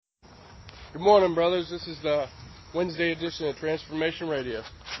Good morning, brothers. This is the Wednesday edition of Transformation Radio.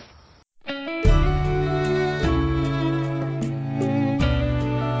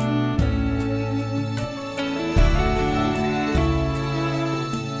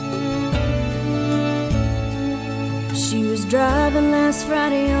 She was driving last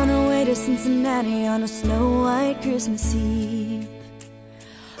Friday on her way to Cincinnati on a snow-white Christmas Eve.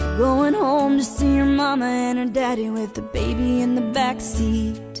 Going home to see her mama and her daddy with the baby in the back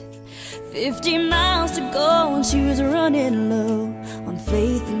seat. 50 miles to go and she was running low on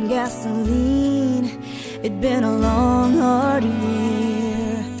faith and gasoline. It'd been a long, hard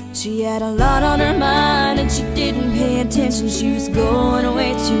year. She had a lot on her mind and she didn't pay attention. She was going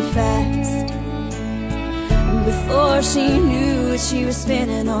way too fast. And before she knew it, she was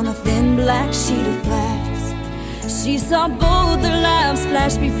spinning on a thin black sheet of glass. She saw both their lives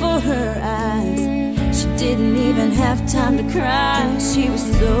flash before her eyes. She didn't even have time to cry. She was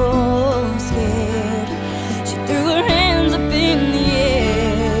so scared. She threw her hands up in the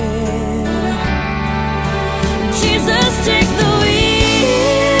air. Jesus, take the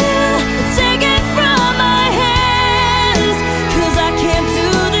wheel, take it from my hands, 'cause I can't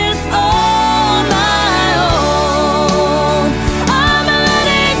do this on my own. I'm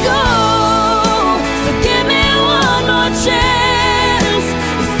letting go, so give me one more chance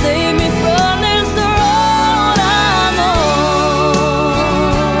to save me from this road I'm on.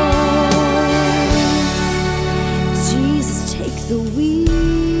 Jesus, take the wheel.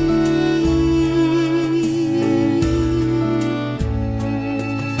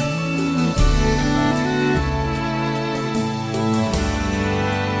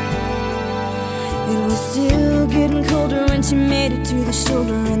 It was still getting colder when she made it to the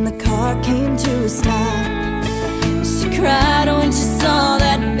shoulder and the car came to a stop. She cried when she saw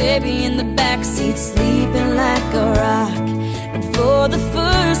that baby in the backseat sleeping like a rock. And for the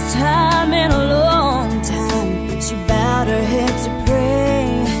first time in a long time, she bowed her head to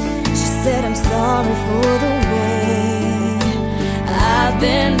pray. She said, I'm sorry for the way I've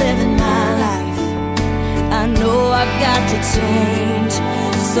been living my life. I know I've got to change.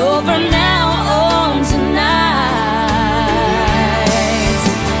 So from now on tonight,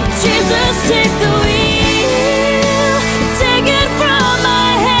 Jesus, take the wheel, take it from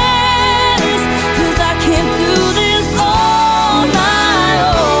my hands, 'cause I can't do this on my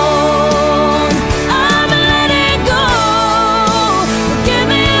own. I'm letting go, give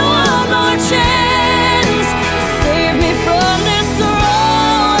me one more chance, save me from this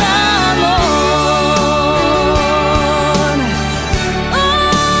road I'm on.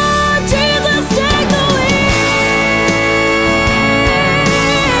 Oh, Jesus, take the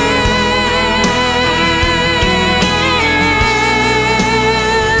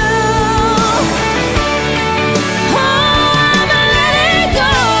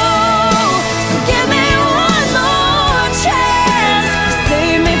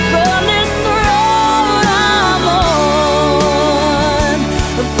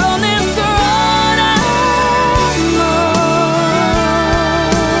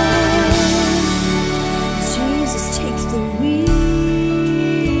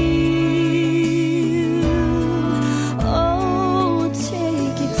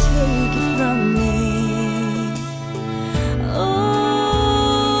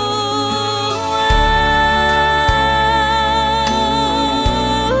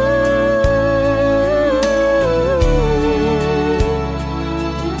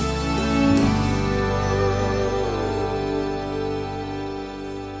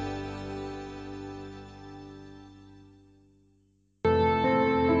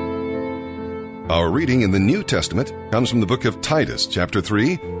Our reading in the New Testament comes from the book of Titus, chapter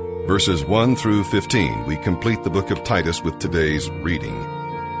 3, verses 1 through 15. We complete the book of Titus with today's reading.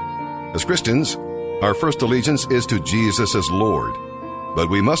 As Christians, our first allegiance is to Jesus as Lord, but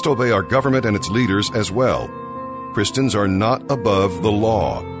we must obey our government and its leaders as well. Christians are not above the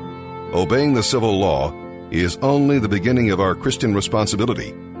law. Obeying the civil law is only the beginning of our Christian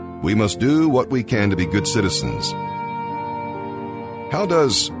responsibility. We must do what we can to be good citizens. How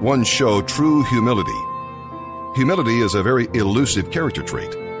does one show true humility? Humility is a very elusive character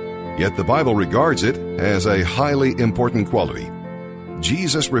trait, yet the Bible regards it as a highly important quality.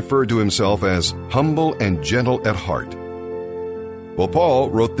 Jesus referred to himself as humble and gentle at heart. Well, Paul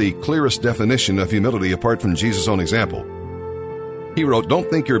wrote the clearest definition of humility apart from Jesus' own example. He wrote, "Don't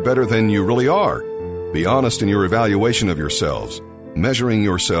think you're better than you really are. Be honest in your evaluation of yourselves, measuring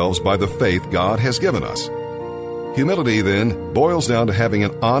yourselves by the faith God has given us." Humility, then, boils down to having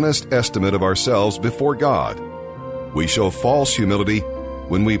an honest estimate of ourselves before God. We show false humility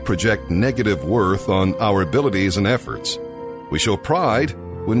when we project negative worth on our abilities and efforts. We show pride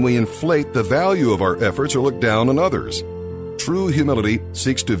when we inflate the value of our efforts or look down on others. True humility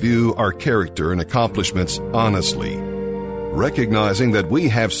seeks to view our character and accomplishments honestly. Recognizing that we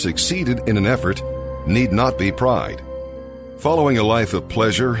have succeeded in an effort need not be pride. Following a life of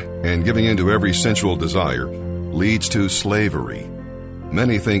pleasure and giving in to every sensual desire leads to slavery.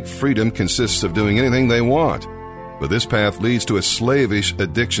 Many think freedom consists of doing anything they want, but this path leads to a slavish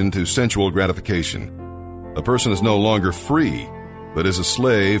addiction to sensual gratification. A person is no longer free, but is a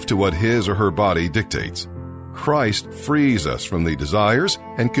slave to what his or her body dictates. Christ frees us from the desires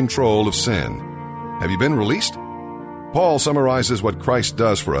and control of sin. Have you been released? Paul summarizes what Christ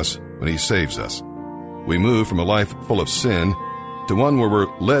does for us when he saves us. We move from a life full of sin to one where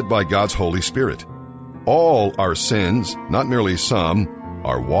we're led by God's Holy Spirit. All our sins, not merely some,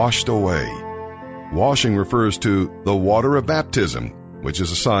 are washed away. Washing refers to the water of baptism, which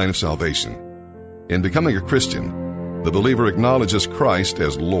is a sign of salvation. In becoming a Christian, the believer acknowledges Christ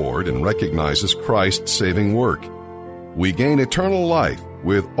as Lord and recognizes Christ's saving work. We gain eternal life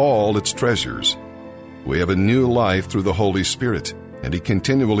with all its treasures. We have a new life through the Holy Spirit, and He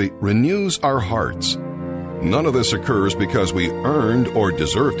continually renews our hearts. None of this occurs because we earned or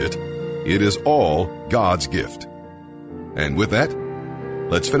deserved it. It is all God's gift. And with that,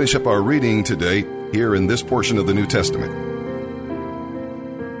 let's finish up our reading today here in this portion of the New Testament.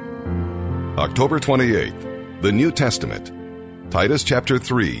 October 28th, the New Testament, Titus chapter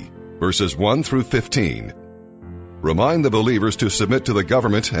 3, verses 1 through 15. Remind the believers to submit to the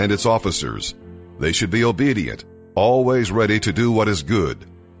government and its officers. They should be obedient, always ready to do what is good.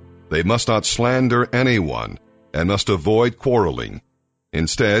 They must not slander anyone and must avoid quarreling.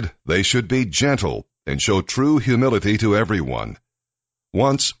 Instead, they should be gentle and show true humility to everyone.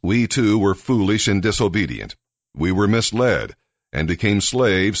 Once we too were foolish and disobedient. We were misled and became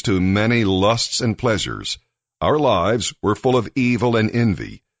slaves to many lusts and pleasures. Our lives were full of evil and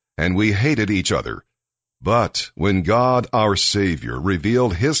envy, and we hated each other. But when God, our Savior,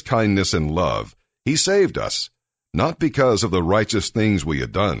 revealed His kindness and love, He saved us, not because of the righteous things we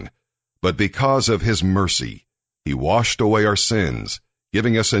had done, but because of His mercy. He washed away our sins,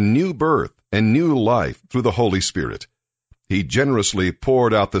 giving us a new birth and new life through the Holy Spirit. He generously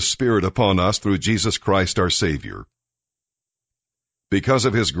poured out the Spirit upon us through Jesus Christ our Savior. Because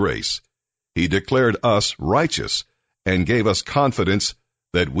of His grace, He declared us righteous and gave us confidence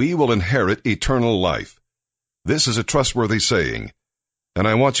that we will inherit eternal life. This is a trustworthy saying, and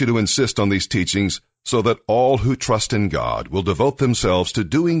I want you to insist on these teachings so that all who trust in God will devote themselves to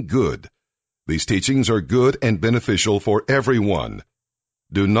doing good. These teachings are good and beneficial for everyone.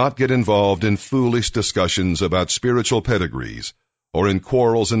 Do not get involved in foolish discussions about spiritual pedigrees or in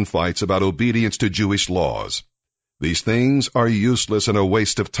quarrels and fights about obedience to Jewish laws. These things are useless and a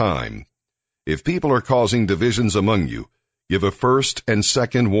waste of time. If people are causing divisions among you, give a first and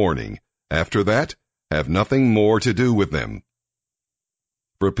second warning. After that, have nothing more to do with them.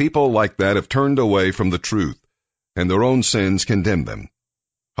 For people like that have turned away from the truth, and their own sins condemn them.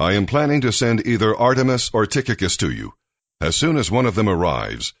 I am planning to send either Artemas or Tychicus to you. As soon as one of them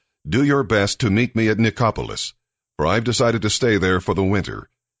arrives, do your best to meet me at Nicopolis, for I've decided to stay there for the winter.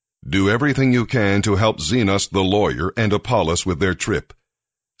 Do everything you can to help Zenos the lawyer and Apollos with their trip.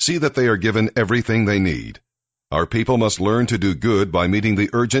 See that they are given everything they need. Our people must learn to do good by meeting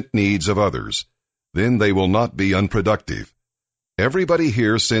the urgent needs of others. Then they will not be unproductive. Everybody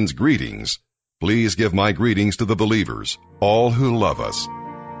here sends greetings. Please give my greetings to the believers, all who love us.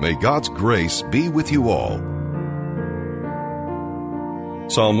 May God's grace be with you all.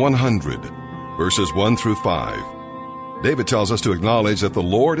 Psalm 100, verses 1 through 5. David tells us to acknowledge that the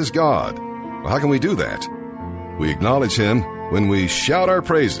Lord is God. Well, how can we do that? We acknowledge Him when we shout our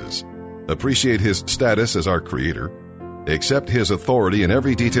praises, appreciate His status as our Creator, accept His authority in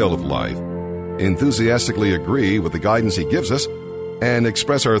every detail of life, enthusiastically agree with the guidance He gives us, and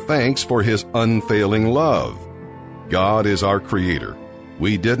express our thanks for His unfailing love. God is our Creator.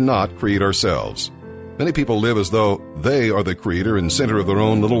 We did not create ourselves. Many people live as though they are the creator and center of their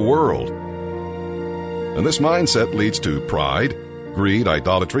own little world. And this mindset leads to pride, greed,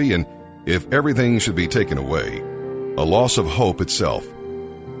 idolatry, and, if everything should be taken away, a loss of hope itself.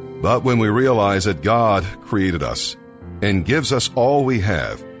 But when we realize that God created us and gives us all we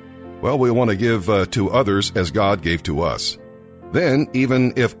have, well, we want to give to others as God gave to us. Then,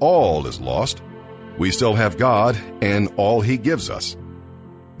 even if all is lost, we still have God and all He gives us.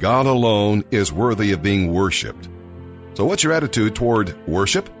 God alone is worthy of being worshipped. So what's your attitude toward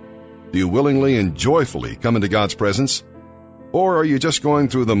worship? Do you willingly and joyfully come into God's presence? Or are you just going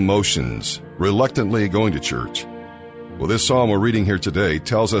through the motions, reluctantly going to church? Well, this psalm we're reading here today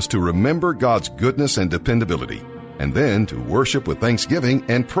tells us to remember God's goodness and dependability and then to worship with thanksgiving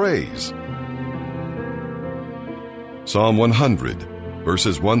and praise. Psalm 100,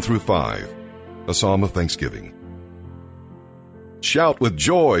 verses 1 through 5, a psalm of thanksgiving. Shout with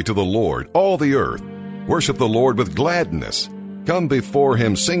joy to the Lord, all the earth. Worship the Lord with gladness. Come before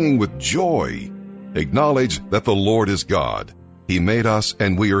him singing with joy. Acknowledge that the Lord is God. He made us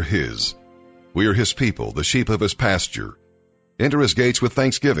and we are his. We are his people, the sheep of his pasture. Enter his gates with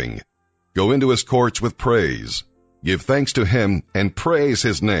thanksgiving. Go into his courts with praise. Give thanks to him and praise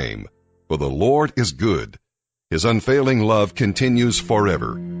his name. For the Lord is good. His unfailing love continues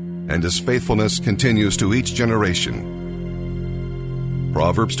forever, and his faithfulness continues to each generation.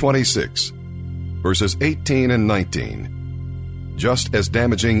 Proverbs 26, verses 18 and 19. Just as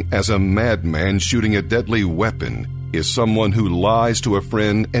damaging as a madman shooting a deadly weapon is someone who lies to a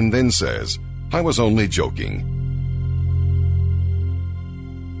friend and then says, "I was only joking."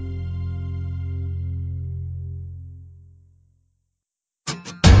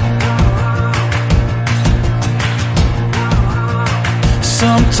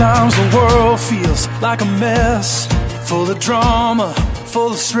 Sometimes the world feels like a mess, full of drama,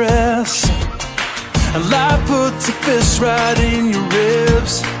 full of stress. And life puts a fist right in your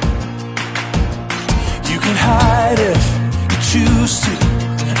ribs. You can hide if you choose to,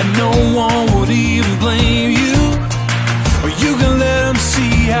 and no one would even blame you. Or you can let them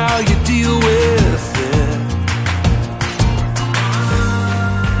see how you deal with it.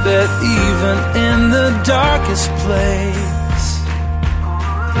 That even in the darkest place,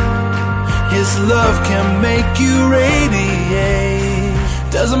 his love can make you radiate.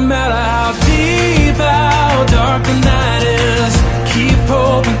 Doesn't matter how deep, how dark the night is, keep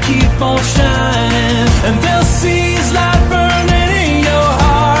hope and keep on shining, and they'll see his light burning in your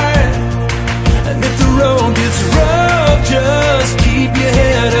heart. And if the road gets rough, just keep your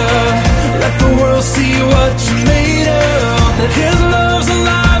head up. Let the world see what you're made of. That his love's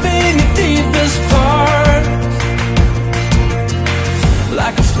alive in your deepest part.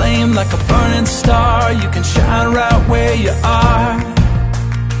 Like a flame, like a burning star, you can shine right where you are.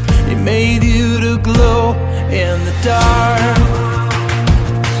 He made you to glow in the dark.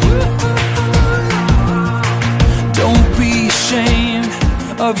 Don't be ashamed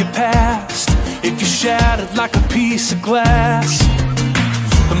of your past. If you're shattered like a piece of glass,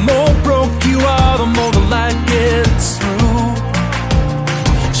 the more broke you are, the more the light gets through.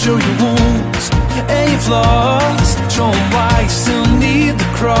 Show your wounds and your flaws, show them why you still need the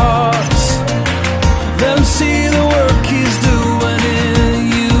cross. Let them see the work he's doing in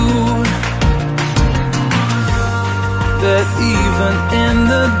you. That even in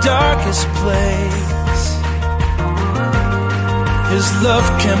the darkest place, his love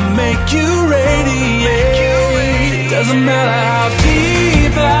can make you radiate. Doesn't matter how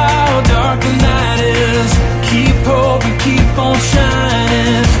deep, how dark the night is, keep hope and keep on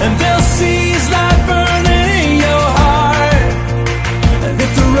shining, and they'll see his light burning in your heart. And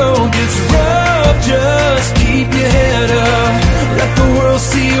if the road gets rough, just keep your head up. Let the world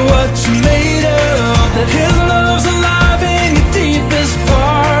see what you're made of. That his love's alive in your deepest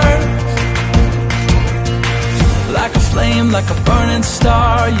part. Like a flame, like a burning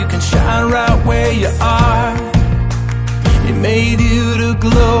star, you can shine right where you are. He made you to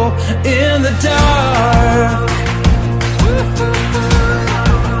glow in the dark.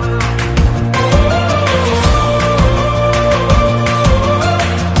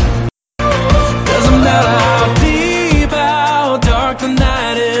 Doesn't matter how deep, how dark the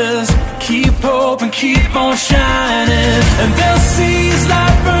night is, keep hope and keep on shining, and they'll see his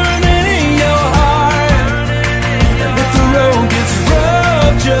light burning in your heart. And if the road gets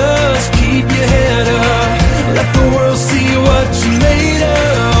rough, just keep your head up. Let the world see what you're made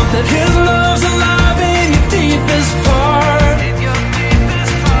of. That his love's alive in your deepest part.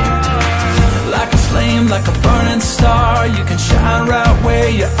 Like a flame, like a burning star, you can shine right where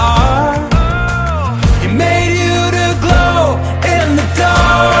you are. He made you to glow in the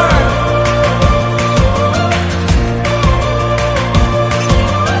dark.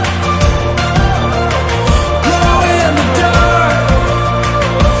 Glow in the dark.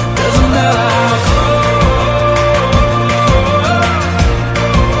 Doesn't matter how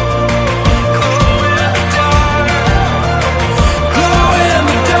glow in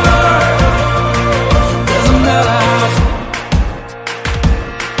the dark. Doesn't matter how.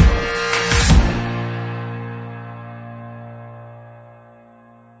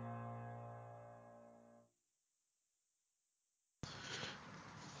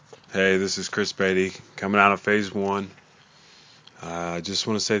 Hey, this is Chris Beatty coming out of Phase 1. I just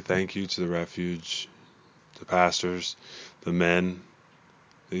want to say thank you to the Refuge, the pastors, the men.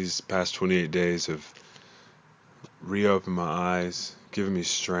 These past 28 days have reopened my eyes, given me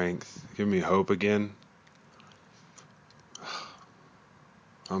strength, given me hope again.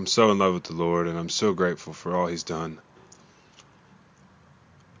 I'm so in love with the Lord, and I'm so grateful for all He's done.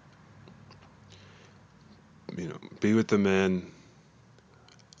 Be with the men.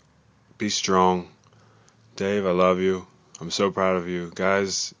 Be strong. Dave, I love you. I'm so proud of you.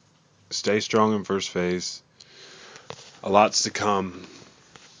 Guys, stay strong in First Phase. A lot's to come.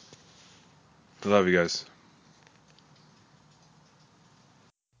 I love you guys.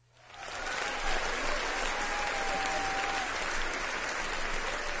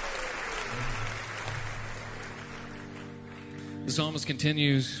 The psalmist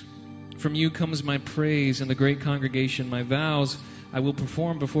continues, "From you comes my praise in the great congregation. My vows I will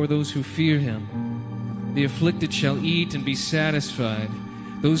perform before those who fear him. The afflicted shall eat and be satisfied.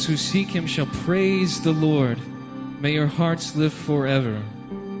 Those who seek him shall praise the Lord. May your hearts live forever."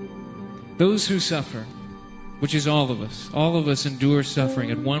 Those who suffer, which is all of us endure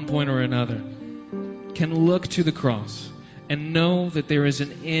suffering at one point or another, can look to the cross and know that there is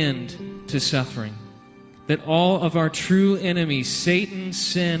an end to suffering. That all of our true enemies, Satan,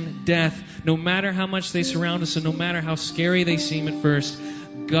 sin, death, no matter how much they surround us and no matter how scary they seem at first,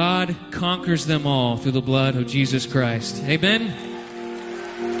 God conquers them all through the blood of Jesus Christ.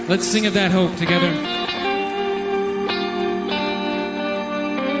 Amen? Let's sing of that hope together.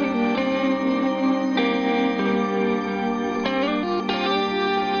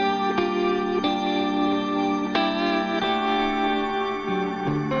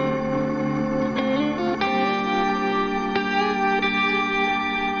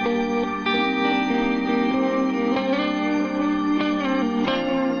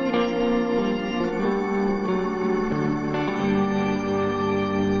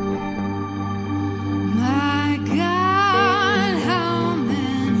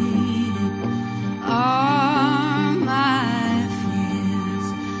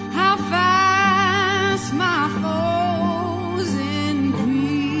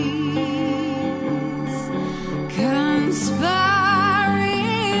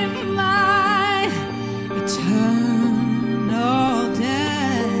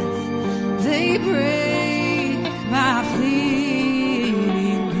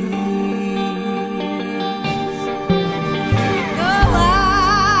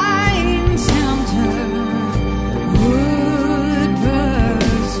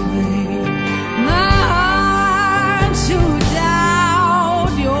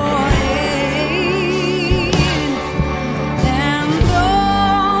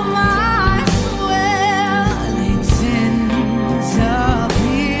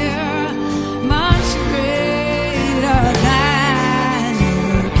 Much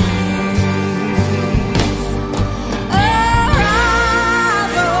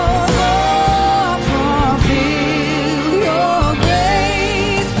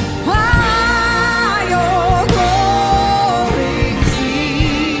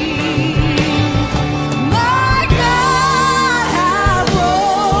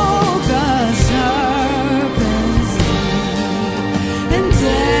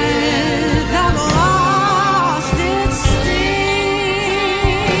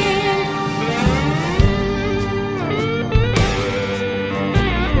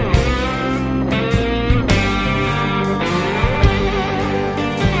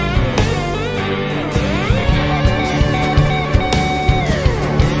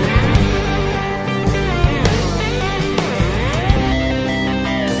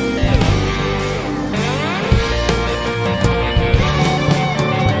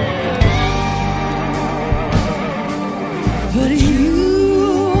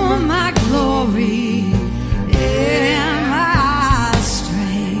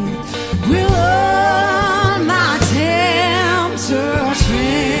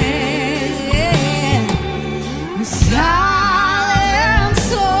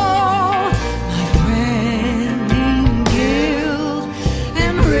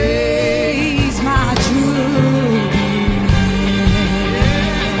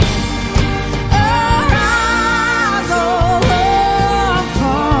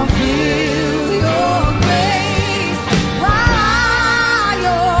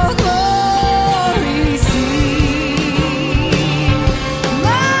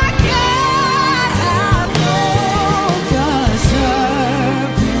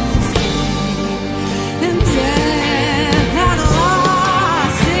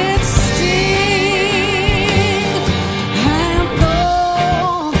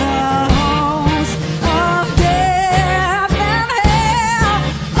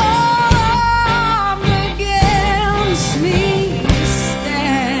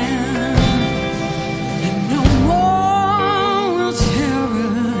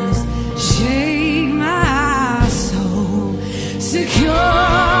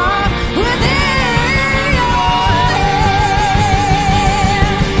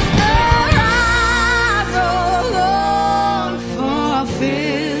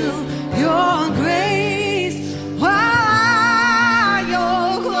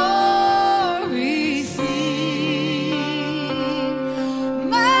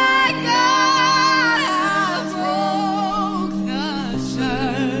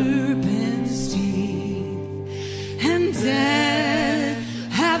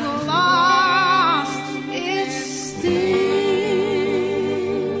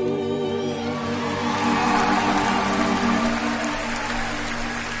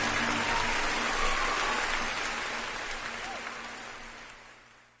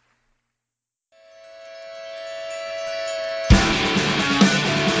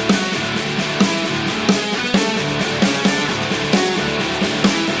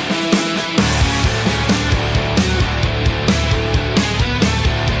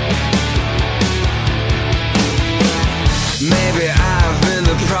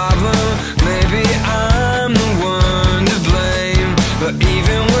But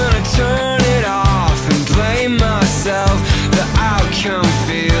even when I turn it off and blame myself, the outcome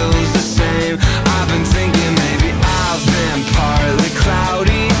feels the same. I've been thinking maybe I've been partly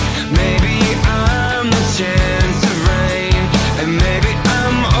cloudy, maybe I'm the chance of rain, and maybe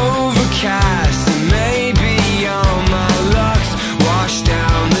I'm overcast, and maybe all my luck's washed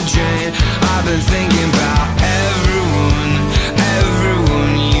down the drain. I've been thinking about everyone,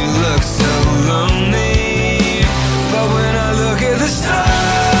 you look so lonely. But when I look at the stars,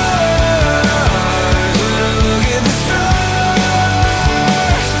 when I look at the stars,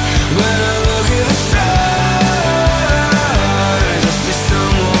 when I look at the stars, I see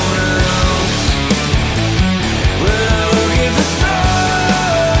someone else. When I look at the stars,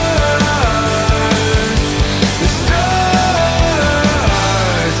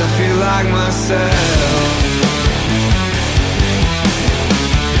 I feel like myself.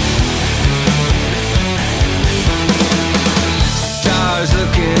 Stars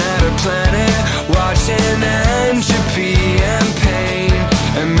looking at a planet, watching entropy and pain,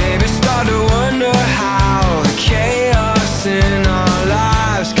 and maybe start to wonder how the chaos in our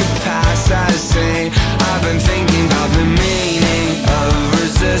lives could pass as sane. I've been thinking about the meaning of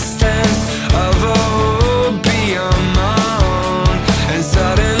resistance, of a hope beyond my own, and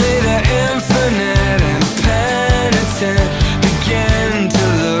suddenly the infinite and penitent begin to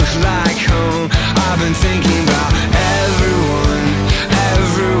look like home. I've been thinking about everyone,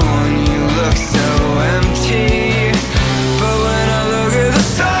 you look so empty. But when I look at the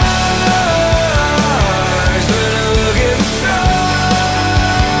stars, when I look at the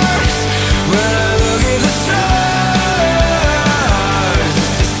stars, when I look at the stars, I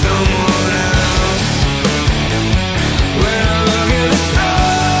see someone else. When I look at the stars,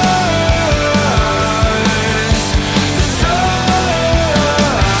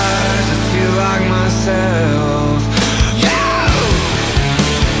 I feel like myself.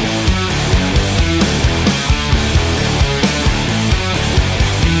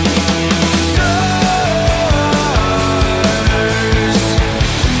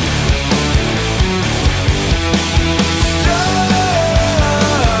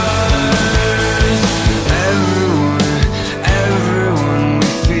 Everyone, we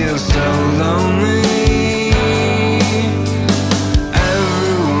feel so lonely.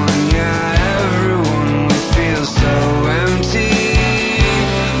 Everyone, we feel so empty.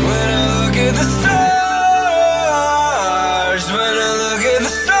 When I look at the stars, when I look at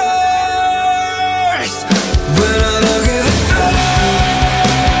the stars, when I look at the stars,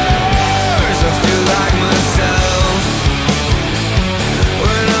 I feel like myself.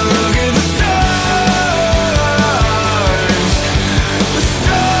 When I look at the stars,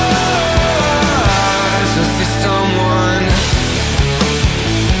 I see someone.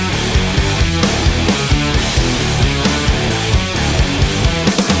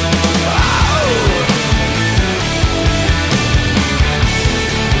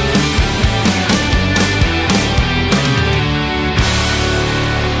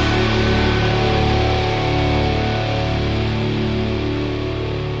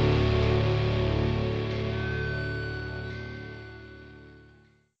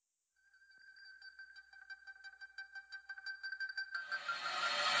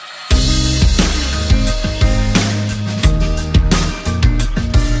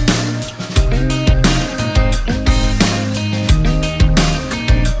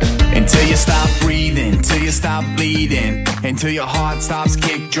 Until you stop breathing, till you stop bleeding, until your heart stops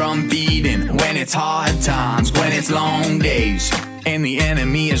kick drum beating. When it's hard times, when it's long days, and the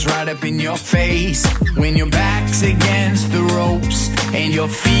enemy is right up in your face. When your back's against the ropes, and you're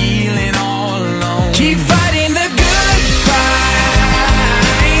feeling all alone. Keep fighting the good fight.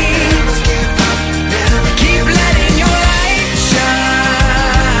 Keep letting your light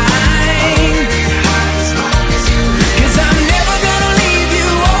shine. 'Cause I'm never gonna leave you,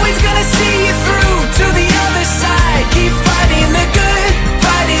 always gonna see you through to the other side. Keep fighting the good,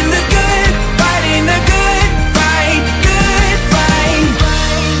 fighting the good, fighting the good fight, good fight.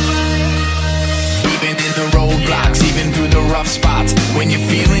 Even in the roadblocks, even through the rough spots, when you're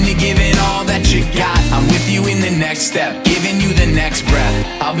feeling you're giving all that you got, I'm with you in the next step, giving you the next breath.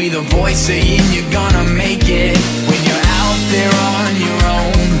 I'll be the voice saying you're gonna make it. When you're out there on your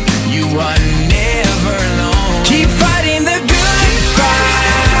own, you are never alone. Keep fighting the good fight.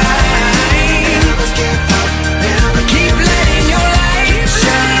 Keep letting your light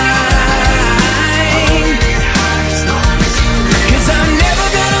shine. 'Cause I'm never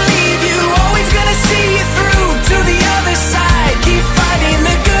gonna leave you, always gonna see you through to the other side. Keep fighting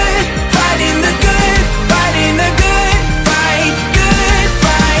the good, fighting the good, fighting the good fight, good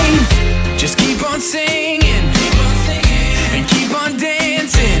fight. Just keep on singing and keep on dancing.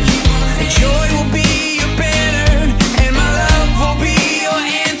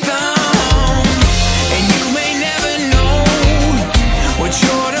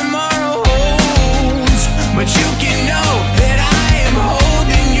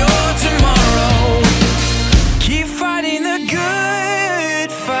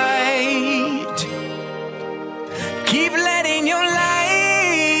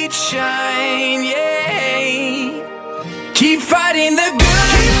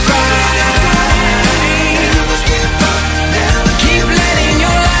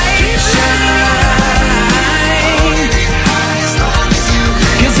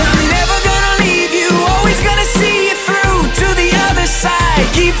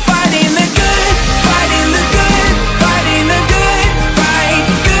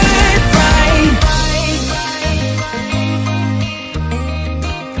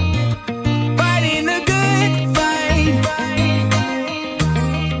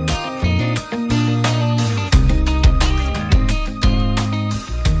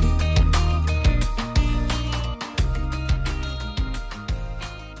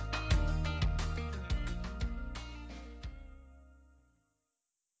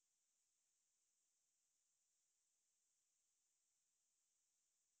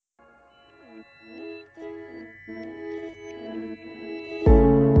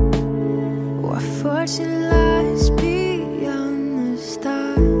 watching lights beyond the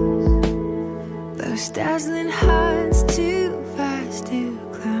stars. Those dazzling heights too fast to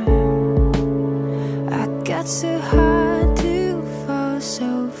climb. I got so high to fall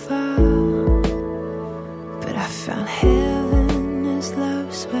so far, but I found heaven as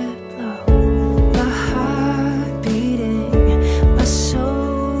love swept low. My heart beating, my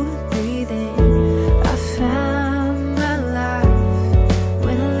soul breathing. I found my life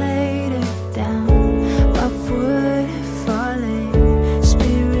when I laid it down. Upward falling,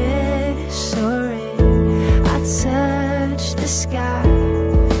 spirit soaring. I touched the sky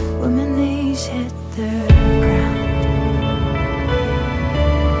when my knees hit the ground.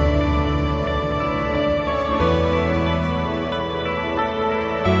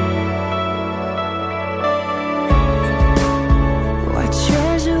 What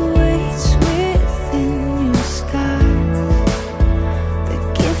treasure waits within your skies? The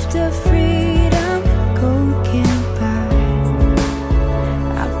gift of freedom gold can't buy.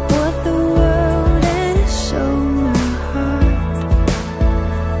 I bought the world and it sold my heart.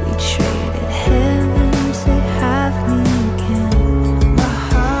 We traded heaven to have me again. My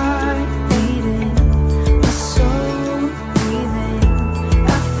heart beating, my soul breathing.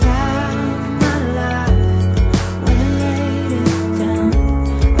 I found my life when I laid it down.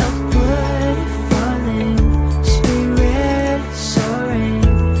 Upward falling, spirit soaring.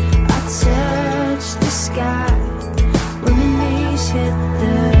 I touched the sky when my knees hit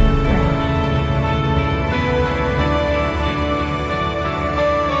the ground.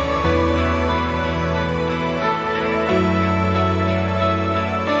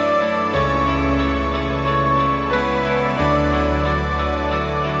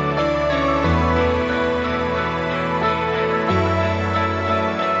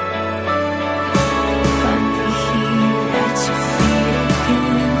 Finally here at your feet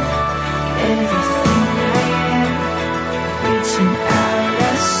again. Everything I am, reaching out,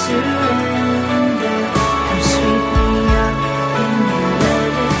 I surrender. Come sweep me up in your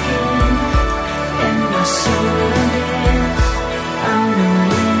love again. And my soul will dance on the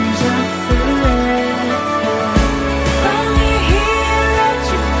wings of forever. Finally here at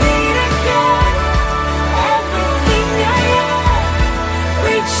your feet again. Everything I am,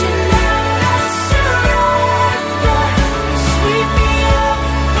 reaching out, I surrender. Sweep me up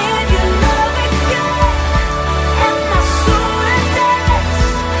in your love again. And my soul will dance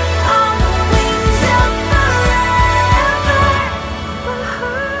on the wings of forever. My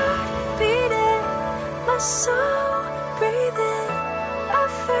heart beating, my soul breathing. I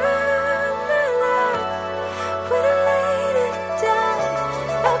found my life when I laid it down.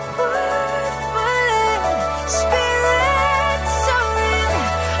 Upward falling, spirit soaring.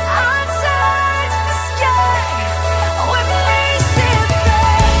 I touched the sky when my knees hit the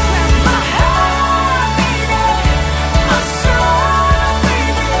ground. My heart beating, my soul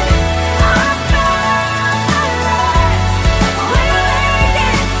breathing. I found my life when I laid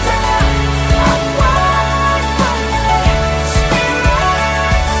it down. Upward falling,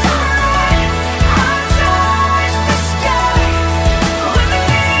 spirit soaring. I touched the sky when my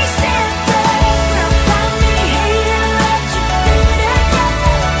knees hit the ground. Finally here at your feet again.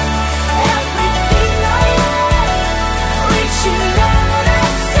 Everything I am, reaching out, I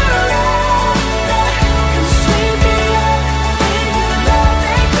surrender. Come sweep me up in your love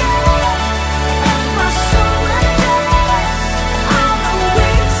again. And my soul will dance on the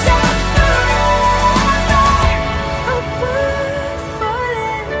wings of forever. Upward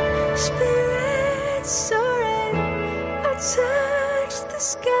falling, spirit soaring. I touched the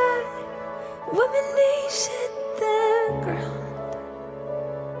sky when my knees hit the ground.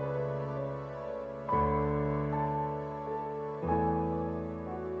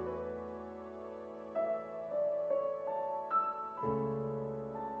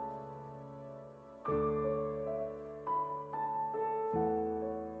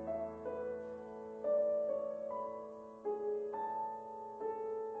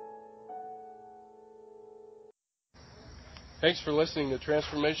 Thanks for listening to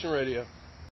Transformation Radio.